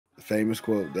famous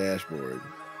quote, dashboard.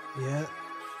 Yeah.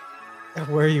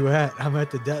 Where are you at? I'm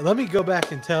at the let me go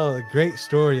back and tell a great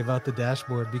story about the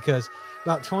dashboard, because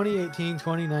about 2018,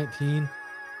 2019,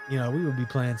 you know, we would be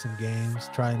playing some games,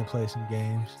 trying to play some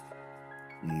games.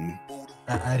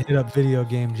 I'd hit up Video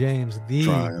Game James, the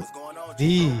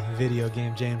Video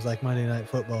Game James, like Monday Night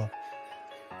Football.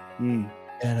 And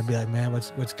I'd be like, man,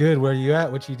 what's good? Where are you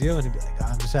at? What you doing? He'd be like,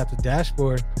 I'm just at the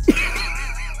dashboard.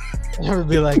 I would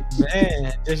be like,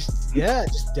 man, just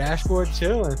dashboard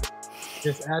chilling.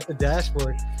 Just at the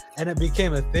dashboard. And it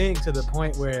became a thing to the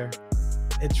point where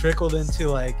it trickled into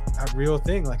like a real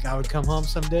thing. Like I would come home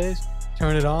some days,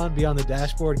 turn it on, be on the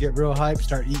dashboard, get real hyped,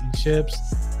 start eating chips,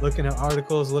 looking at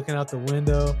articles, looking out the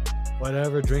window,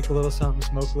 whatever, drink a little something,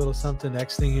 smoke a little something.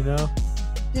 Next thing you know,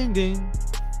 ding, ding.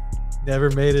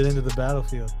 Never made it into the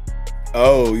battlefield.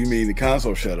 Oh, you mean the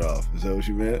console shut off? Is that what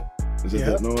you meant? Is that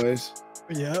that noise?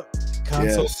 Yep.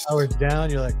 Console powered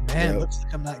down. You're like, man, looks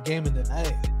like I'm not gaming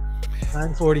tonight.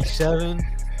 9:47.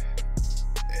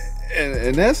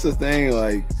 And that's the thing,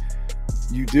 like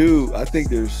you do, I think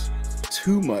there's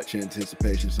too much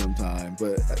anticipation sometimes,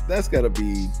 but that's got to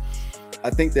be, I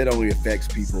think that only affects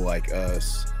people like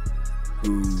us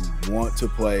who want to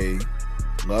play,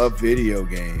 love video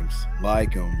games,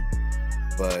 like them,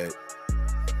 but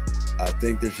I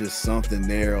think there's just something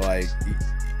there, like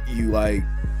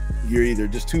you're either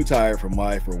just too tired from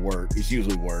life or work. It's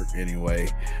usually work anyway,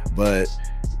 but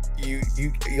you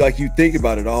think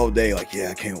about it all day, like, yeah,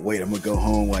 I can't wait, I'm gonna go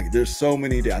home. Like there's so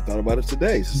many days, I thought about it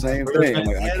today, it's the same thing. I'm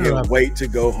like, I can't wait to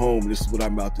go home, this is what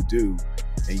I'm about to do,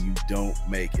 and you don't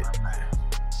make it.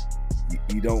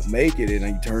 You don't make it, and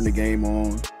then you turn the game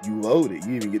on, you load it,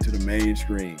 you even get to the main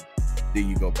screen, then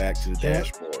you go back to the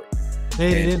dashboard.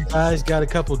 Made it in, guys, got a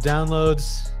couple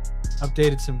downloads,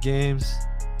 updated some games.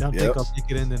 Don't think I'll make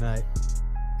it in tonight.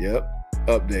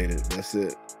 Updated, that's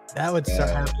it. That would start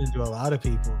happening to a lot of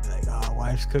people. Be like, oh,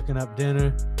 wife's cooking up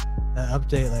dinner.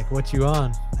 Update, like, what you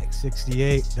on? Like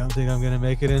 68. Don't think I'm gonna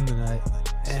make it in tonight.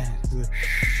 Like, man.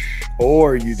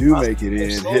 Or you do make it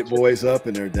in, hit boys up,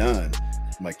 and they're done.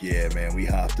 I'm like, yeah, man, we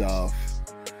hopped off.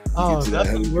 Oh,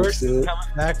 nothing worse than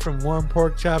coming back from warm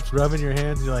pork chops, rubbing your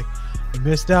hands. You're like, you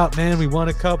missed out, man. We won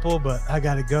a couple, but I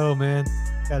gotta go, man.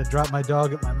 Gotta drop my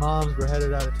dog at my mom's. We're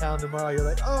headed out of town tomorrow. You're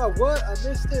like, oh, what? I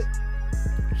missed it.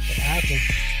 It happens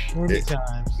many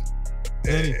times.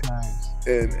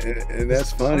 And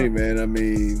that's funny, man. I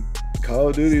mean, Call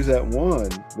of Duty's at one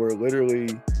where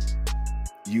literally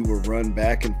you will run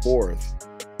back and forth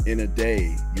in a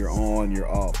day. You're on, you're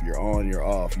off, you're on, you're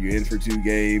off. You're in for 2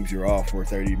 games, you're off for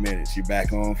 30 minutes. You're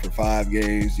back on for 5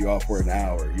 games, you're off for an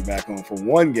hour. You're back on for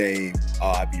 1 game. Oh,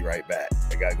 I'll be right back.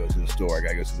 I gotta go to the store. I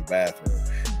gotta go to the bathroom.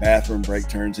 Bathroom break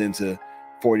turns into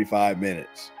 45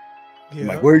 minutes. I'm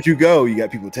like, where'd you go? You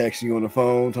got people texting you on the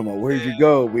phone, talking about, where'd you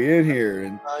go? We in here.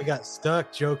 And I got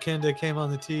stuck. Joe Kinda came on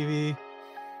the TV.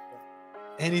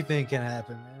 Anything can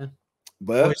happen, man.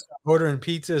 But ordering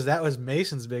pizzas, that was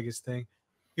Mason's biggest thing.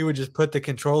 He would just put the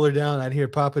controller down. I'd hear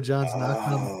Papa John's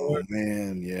knocking on the door. Oh,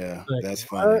 man, yeah. Like, that's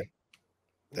funny.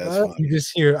 That's funny. You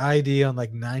just hear ID on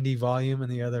like 90 volume in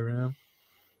the other room.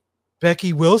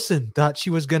 Becky Wilson thought she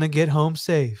was going to get home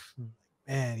safe.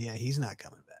 Man, yeah, he's not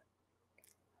coming back.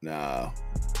 No,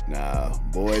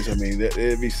 boys. I mean,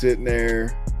 they'd be sitting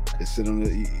there. They sit on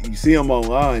you see him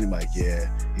online. I'm like,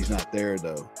 yeah, he's not there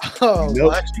though. Oh,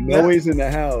 you know he's in the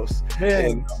house. Man.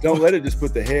 And don't let it just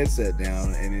put the headset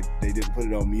down and they didn't put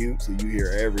it on mute, so you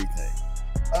hear everything.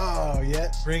 Oh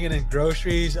yeah, bringing in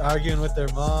groceries, arguing with their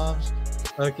moms,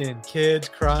 fucking kids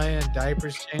crying,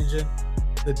 diapers changing,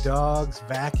 the dogs,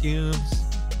 vacuums,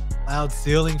 loud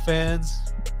ceiling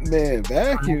fans. Man,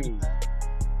 vacuums.